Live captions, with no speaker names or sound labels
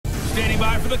standing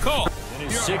by for the call. In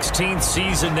his 16th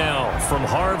season now from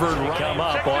Harvard, come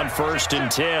up on 1st and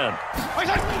 10.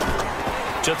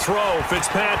 To throw,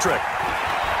 Fitzpatrick.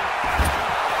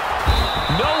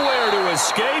 Nowhere to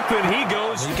escape, and he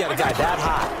goes. You got a guy that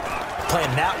hot,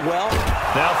 playing that well.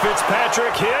 Now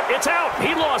Fitzpatrick hit. It's out.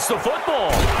 He lost the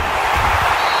football.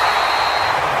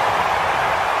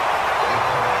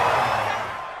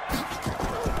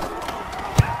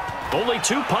 Only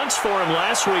 2 punts for him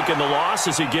last week in the loss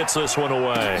as he gets this one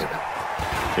away.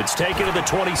 It's taken to the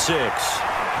 26.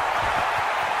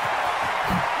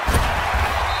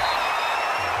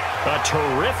 A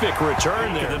terrific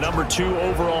return there. The number 2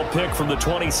 overall pick from the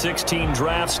 2016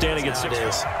 draft, standing at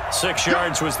 6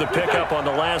 yards was the pickup on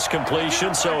the last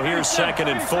completion, so here's 2nd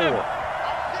and 4.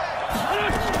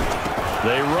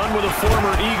 They run with a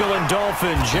former Eagle and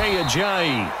Dolphin, Jay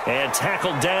Ajayi, and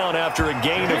tackled down after a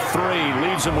gain of 3.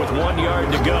 Leaves him with 1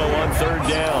 yard to go on 3rd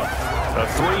down. A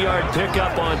 3-yard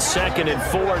pickup on 2nd and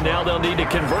 4. Now they'll need to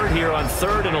convert here on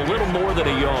 3rd and a little more than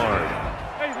a yard.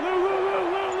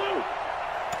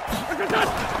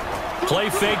 Play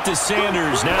fake to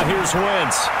Sanders. Now here's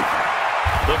Wentz.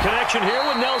 The connection here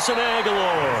with Nelson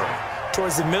Aguilar.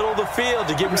 Towards the middle of the field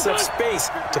to give himself space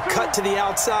to cut to the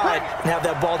outside and have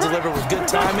that ball delivered with good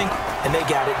timing, and they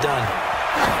got it done.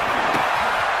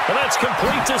 And that's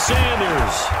complete to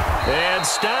Sanders. And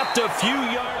stopped a few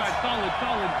yards.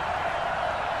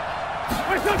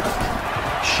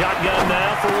 Shotgun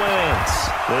now for Wentz.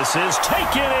 This is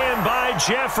taken in by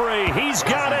Jeffrey. He's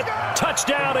got it.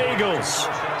 Touchdown,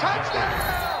 Eagles.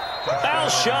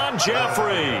 Alshon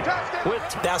Jeffrey.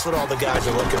 That's what all the guys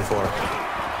are looking for.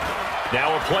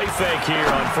 Now a play fake here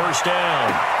on 1st down.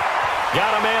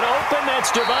 Got a man open. That's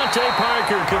Devontae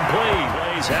Parker, complete.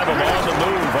 Plays have him on the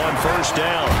move on 1st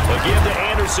down. Again to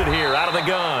Anderson here out of the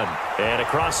gun. And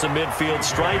across the midfield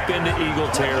stripe into Eagle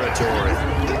territory.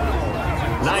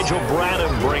 Nigel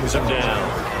Bradham brings him down.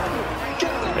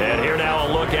 And here now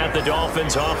a look at the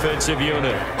Dolphins' offensive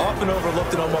unit. Often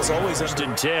overlooked and almost always. 1st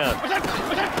and 10.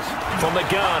 From the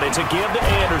gun, it's a give to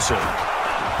Anderson.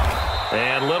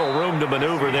 And little room to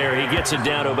maneuver there. He gets it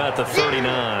down to about the 39.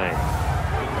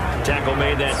 Tackle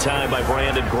made that time by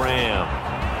Brandon Graham.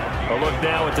 A look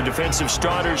now at the defensive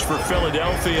starters for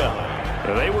Philadelphia.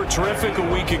 They were terrific a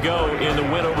week ago in the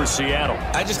win over Seattle.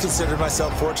 I just consider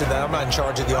myself fortunate that I'm not in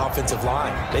charge of the offensive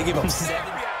line. They give up 7.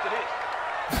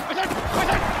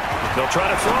 They'll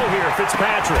try to throw here,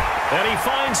 Fitzpatrick. And he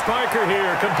finds Parker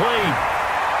here, complete.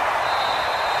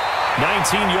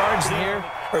 19 yards there.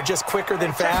 Are just quicker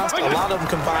than fast. A lot of them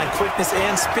combine quickness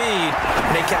and speed,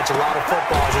 and they catch a lot of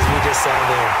footballs, as we just saw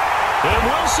there. And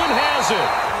Wilson has it.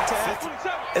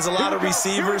 There's a lot of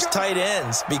receivers, tight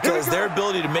ends, because their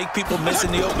ability to make people miss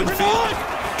in the open field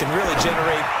can really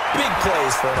generate big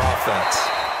plays for an offense.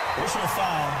 Personal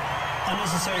foul,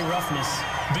 unnecessary roughness,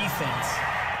 defense.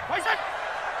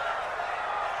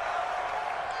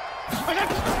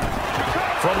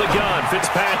 From the gun,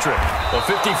 Fitzpatrick. A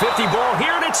 50-50 ball here,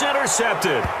 and it's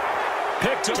intercepted.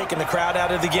 Taking the crowd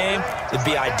out of the game, it'd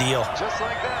be ideal. Just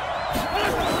like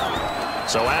that.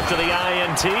 So after the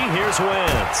INT, here's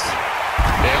Wentz.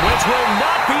 And Wentz will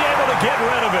not be able to get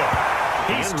rid of it.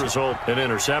 He's result an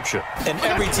interception. And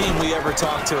every team we ever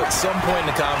talk to, at some point in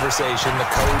the conversation, the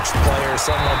coach, player,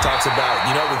 someone talks about,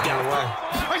 we've got to win.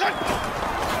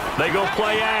 They go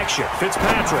play action.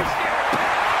 Fitzpatrick.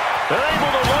 They're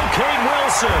able to locate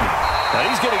Wilson. Now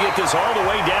he's going to get this all the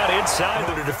way down inside.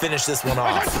 In order to finish this one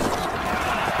off.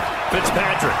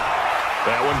 Fitzpatrick.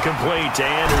 That one complete to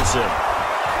Anderson.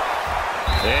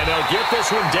 And they'll get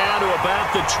this one down to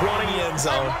about the 20 end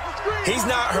zone. He's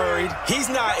not hurried.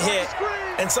 He's not hit.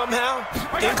 And somehow,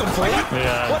 incomplete.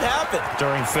 Yeah. What happened?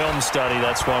 During film study,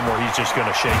 that's one where he's just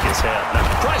going to shake his head.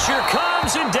 Pressure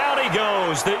comes, and down he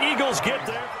goes. The Eagles get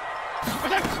there.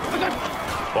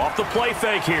 Off the play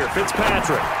fake here,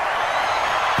 Fitzpatrick.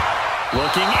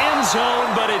 Looking end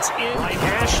zone, but it's in. Right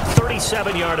hash,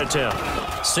 37-yard attempt.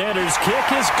 Sanders'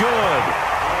 kick is good.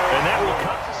 And that will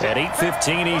cut at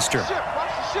 8:15 Eastern.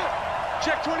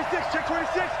 Check 26, check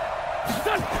 26.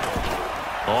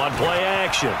 On play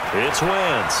action, it's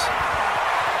Wentz.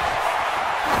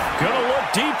 Gonna look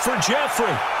deep for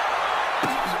Jeffrey.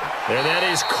 And that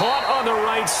is caught on the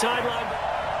right sideline.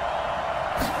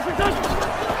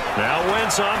 Now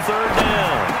Wentz on 3rd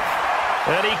down.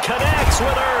 And he connects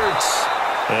with Ertz.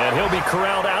 And he'll be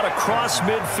corralled out across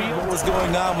midfield. What was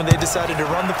going on when they decided to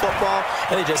run the football,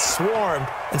 and they just swarmed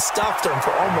and stopped them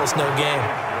for almost no gain.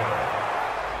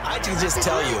 I can just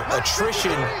tell you,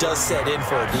 attrition does set in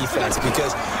for a defense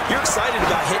because you're excited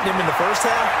about hitting him in the first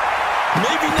half.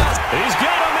 Maybe not. He's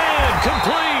got him in,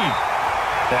 complete.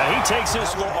 Now he takes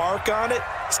this little arc work on it,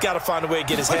 he's got to find a way to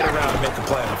get his head around and make a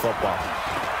play on the football.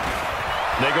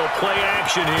 They go play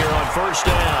action here on first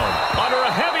down. Under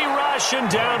a heavy rush, and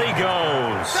down he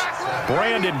goes.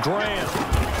 Brandon Graham.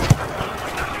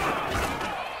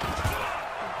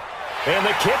 And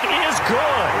the kick is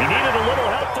good. He needed a little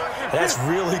help there. That's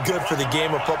really good for the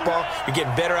game of football. You're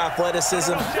getting better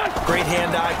athleticism, great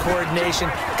hand-eye coordination,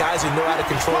 guys who know how to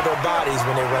control their bodies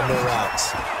when they run their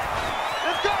routes.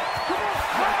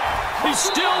 He's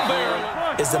still barely.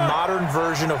 Is the modern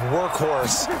version of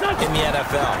workhorse in the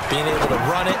NFL, being able to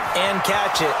run it and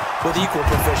catch it with equal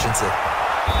proficiency.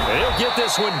 He'll get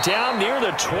this one down near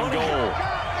the 20 goal.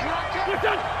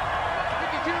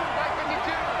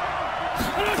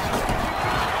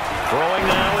 Throwing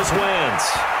now is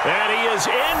Wentz. And he is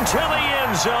into the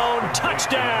end zone.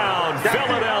 Touchdown,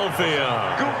 Philadelphia.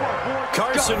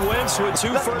 Carson Wentz with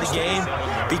 2 first game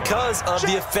because of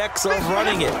the effects of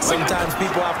running it. Sometimes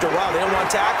people, after a while, they don't want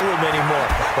to tackle him anymore.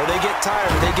 Or they get tired,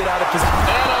 or they get out of position.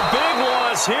 And a big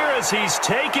loss here as he's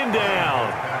taken down.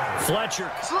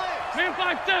 Fletcher.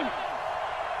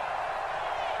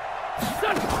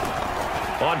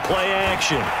 On play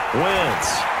action,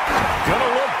 Wentz.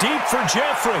 Gonna look deep for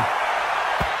Jeffrey.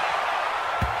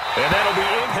 And that'll be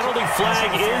in. Penalty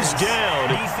flag is down.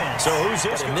 So who's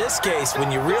this? In this case, when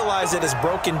you realize it is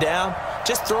broken down,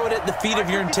 just throw it at the feet of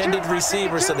your intended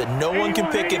receiver so that no one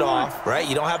can pick it off, right?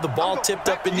 You don't have the ball tipped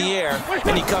up in the air,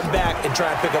 and you come back and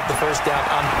try and pick up the first down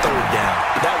on third down.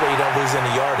 That way you don't lose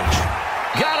any yardage.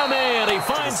 Got a man. He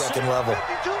finds the second level.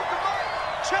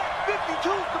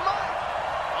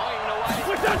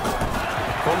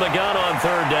 From the gun on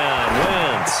third down,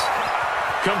 Wentz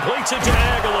completes it to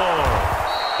Aguilar.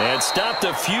 And stopped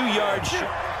a few yards. Mike,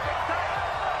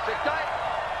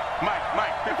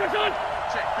 check 55,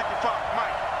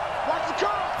 Mike. Watch the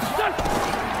car.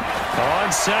 On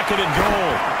second and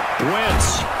goal,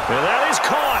 Wentz. And that is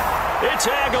caught. It's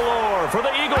Aguilar for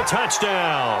the Eagle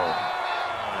touchdown.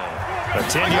 A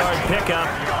 10-yard pickup,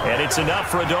 and it's enough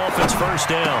for a Dolphins first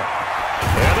down.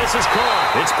 And this is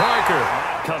caught. It's Parker.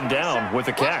 Come down with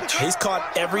a catch. He's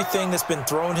caught everything that's been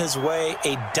thrown his way.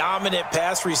 A dominant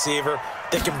pass receiver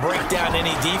that can break down any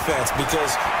defense,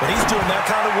 because when he's doing that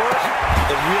kind of work,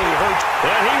 it really hurts.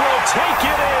 And he will take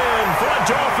it in for a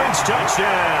Dolphins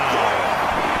touchdown.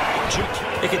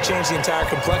 It could change the entire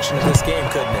complexion of this game,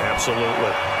 couldn't it?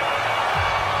 Absolutely.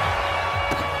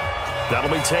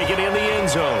 That'll be taken in the end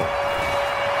zone.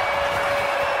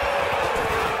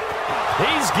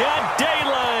 He's got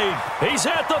daylight. He's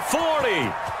at the 40,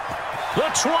 the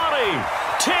 20,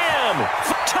 10,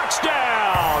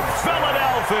 touchdown,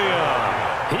 Philadelphia.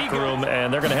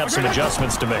 And they're going to have some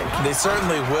adjustments to make. They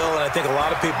certainly will, and I think a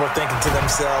lot of people are thinking to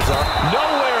themselves,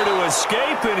 nowhere to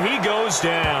escape, and he goes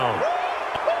down.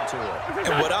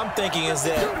 And what I'm thinking is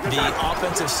that the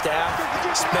offensive staff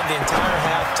spend the entire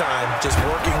halftime just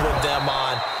working with them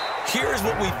on, here's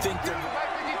what we think they're doing.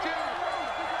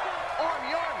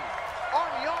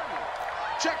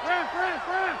 Check.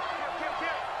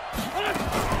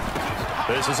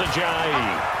 This is Ajayi.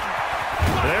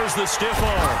 There's the stiff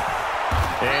arm.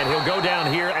 And he'll go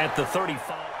down here at the 35.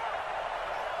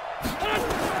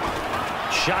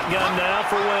 Shotgun now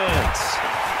for Wentz.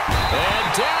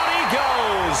 And down he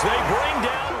goes. They bring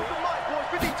down.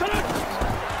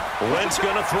 Wentz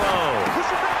going to throw.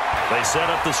 They set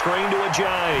up the screen to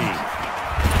Ajayi.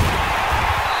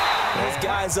 Those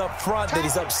guys up front, that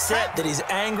he's upset, that he's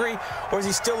angry, or is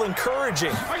he still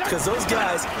encouraging? Because those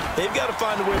guys, they've got to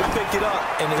find a way to pick it up,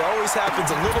 and it always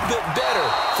happens a little bit better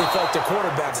if they feel like their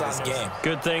quarterback's on the game.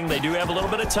 Good thing they do have a little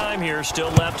bit of time here still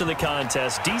left in the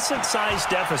contest. Decent-sized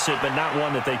deficit, but not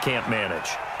one that they can't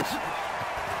manage.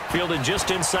 Fielded just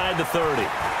inside the 30.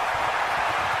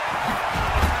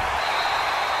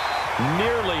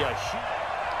 Nearly a shoot.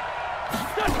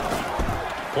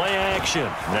 Play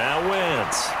action. Now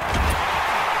Wentz.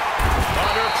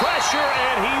 Under pressure,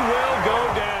 and he will go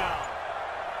down.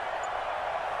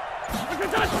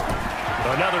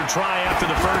 Another try after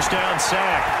the first down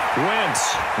sack.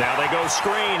 Wentz. Now they go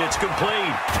screen. It's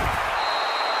complete.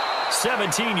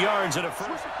 17 yards at a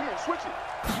first.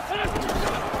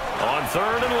 On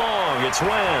third and long, it's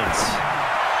Wentz.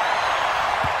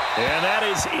 And that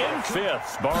is in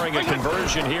fifth, barring a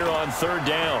conversion here on third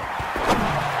down.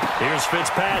 Here's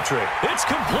Fitzpatrick. It's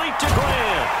complete to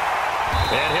Grant.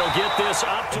 And he'll get this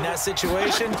up to... In that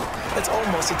situation, that's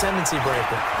almost a tendency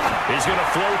breaker. He's going to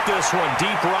float this one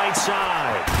deep right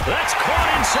side. That's caught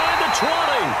inside the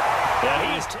 20.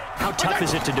 How tough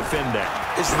is it to defend that?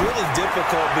 It's really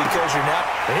difficult because you're not...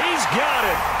 He's got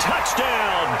it.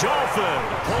 Touchdown, Dolphins.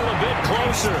 Pull a bit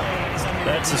closer.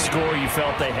 That's the score you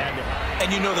felt they had to have.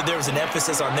 And you know that there was an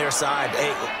emphasis on their side.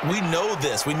 Hey, we know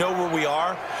this. We know where we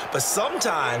are. But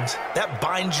sometimes that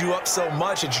binds you up so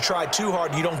much that you try too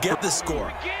hard, you don't get the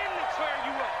score.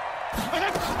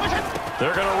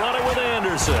 They're going to run it with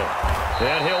Anderson.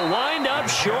 And he'll wind up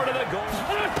short of the goal.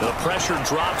 The pressure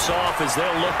drops off as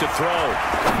they'll look to throw.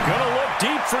 Going to look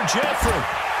deep for Jeffrey.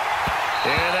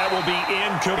 And that will be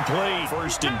incomplete.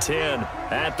 1st and 10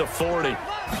 at the 40.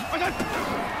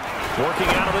 Working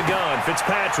out of the gun,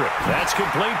 Fitzpatrick. That's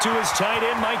complete to his tight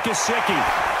end, Mike Gesicki.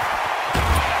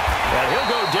 And he'll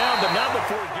go down, but not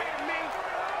before...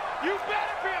 You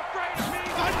better be afraid of me.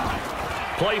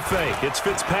 Play fake. It's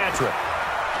Fitzpatrick.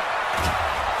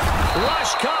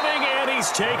 Rush coming, and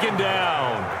he's taken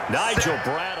down. Nigel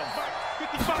Bradham.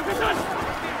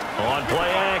 On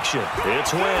play action,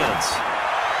 it's Wentz.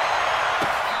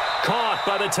 Caught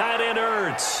by the tight end,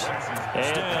 Ertz.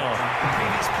 And down.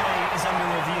 Previous play is under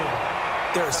review.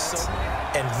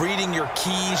 And reading your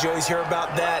keys, you always hear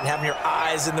about that, and having your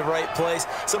eyes in the right place.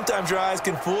 Sometimes your eyes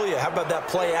can fool you. How about that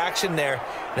play action there?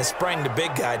 And it sprang the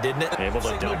big guy, didn't it? Able to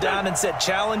signal down and said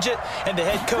challenge it, and the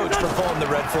head coach for pulling the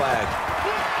red flag.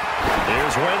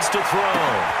 Here's Wentz to throw.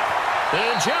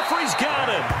 And Jeffrey's got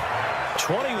it.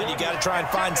 21. You got to try and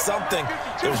find something.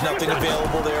 There's nothing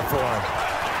available there for him.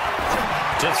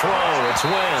 To throw, it's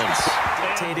Wentz.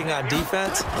 Rotating on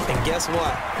defense, and guess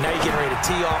what? Now you're getting ready to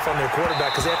tee off on their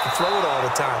quarterback because they have to throw it all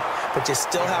the time. But you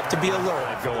still have to be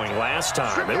alert. Going last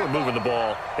time, they were moving the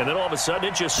ball, and then all of a sudden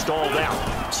it just stalled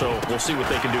out. So we'll see what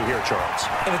they can do here, Charles.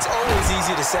 And it's always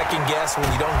easy to second guess when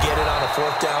you don't get it on a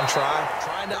 4th down try.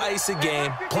 Trying to ice a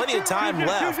game, plenty of time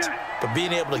left, but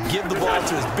being able to give the ball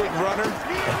to his big runner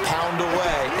and pound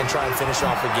away and try and finish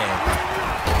off the game.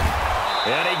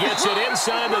 And he gets it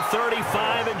inside the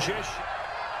 35 and just...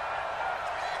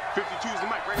 52 is the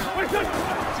mic. Bring it on.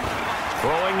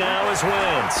 Throwing now is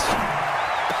Wentz.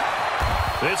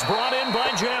 It's brought in by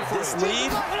Jeffrey. This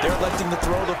lead, they're electing to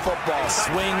throw the football.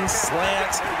 Swings,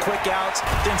 slants, quick outs,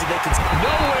 things that they can...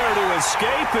 Nowhere to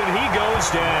escape, and he goes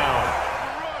down.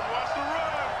 Watch the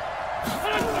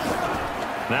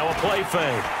run. Now a play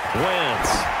fake.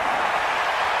 Wentz.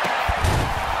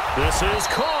 This is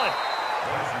caught.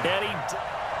 And he...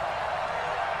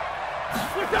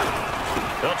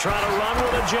 They'll try to run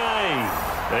with a J.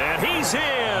 And he's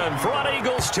in for an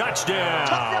Eagles touchdown.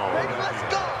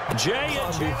 Jay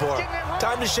and before.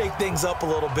 Time to shake things up a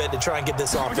little bit to try and get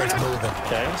this offense moving.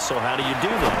 Okay, so how do you do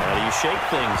that? How do you shake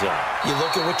things up? You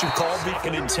look at what you called.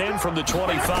 2nd and 10 from the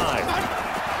 25.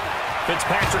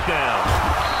 Fitzpatrick now.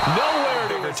 Nowhere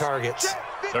to Bigger targets.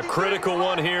 a critical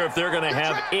one here if they're going to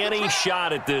have any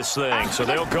shot at this thing. So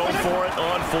they'll go for it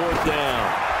on 4th down.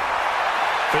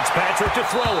 Fitzpatrick to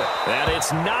throw it. And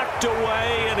it's knocked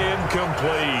away and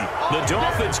incomplete. The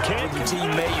Dolphins can't... Your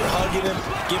teammate, you're hugging him,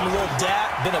 give him a little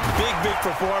dap. Been a big, big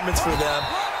performance for them.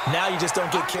 Now you just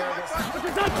don't get carried.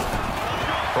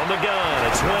 From the gun,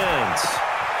 it's Wentz.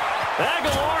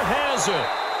 Aguilar has it.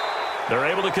 They're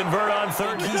able to convert on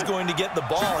 3rd. He's going to get the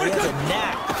ball. He has a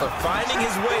knack for finding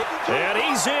his way. And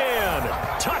he's in.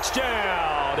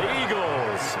 Touchdown,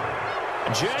 Eagles.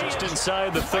 Just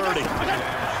inside the 30.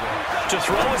 To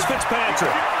throw is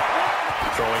Fitzpatrick.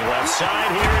 Throwing left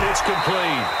side here, and it's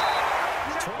complete.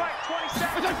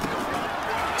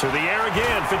 To the air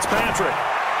again, Fitzpatrick.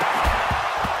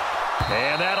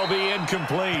 And that'll be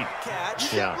incomplete.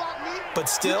 Catch. Yeah. But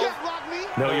still,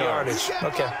 No yardage.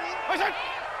 Okay.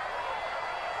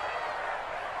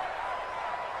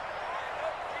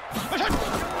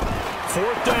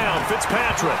 Fourth down,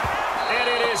 Fitzpatrick. And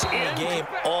it is in Game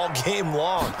all game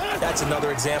long. That's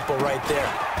another example right there.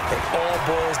 It all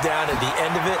boils down at the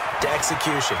end of it to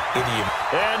execution.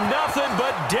 And nothing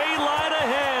but daylight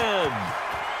ahead.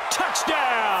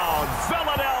 Touchdown,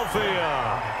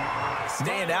 Philadelphia.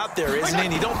 Staying out there, isn't he?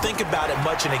 And you don't think about it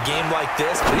much in a game like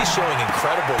this, but he's showing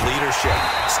incredible leadership.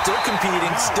 Still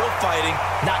competing, still fighting,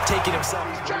 not taking himself.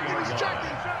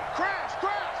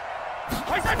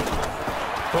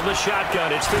 From the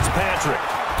shotgun, it's Fitzpatrick.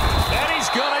 And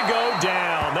he's going to go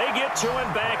down. They get to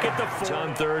him back at the 4th.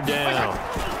 On 3rd down.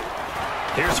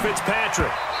 Here's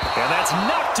Fitzpatrick. And that's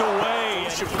knocked away.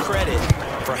 Credit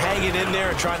for hanging in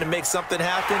there and trying to make something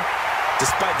happen,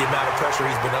 despite the amount of pressure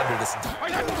he's been under this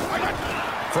entire.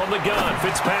 From the gun,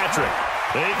 Fitzpatrick.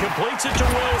 And he completes it to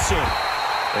Wilson.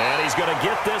 And he's going to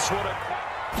get this one.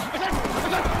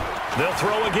 They'll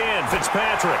throw again,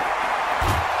 Fitzpatrick.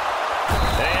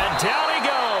 And down he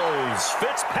goes.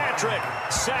 Fitzpatrick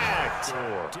sacked.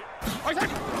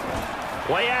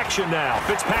 Play action now.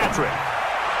 Fitzpatrick.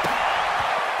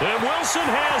 And Wilson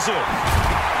has it.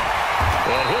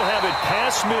 And he'll have it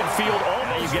past midfield.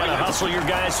 You've got to hustle your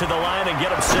guys to the line and get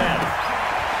them set.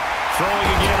 Throwing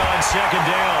again on second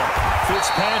down.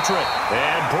 Fitzpatrick.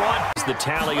 And brought the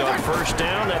tally on first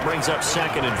down. That brings up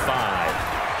 2nd and 5.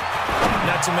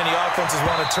 Not too many offenses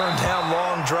want to turn down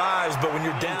long drives, but when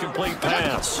you're down... Incomplete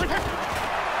pass.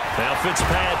 Now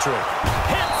Fitzpatrick.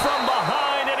 Hit from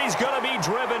behind, and he's going to be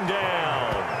driven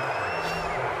down.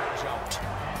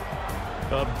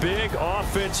 A big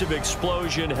offensive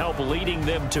explosion helped leading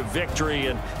them to victory,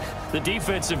 and the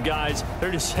defensive guys,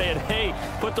 they're just saying, hey,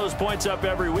 put those points up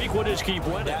every week. We'll just keep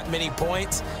winning. That many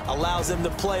points allows them to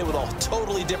play with a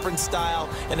totally different style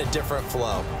and a different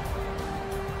flow.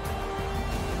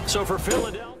 So for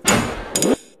Philadelphia...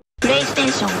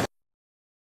 PlayStation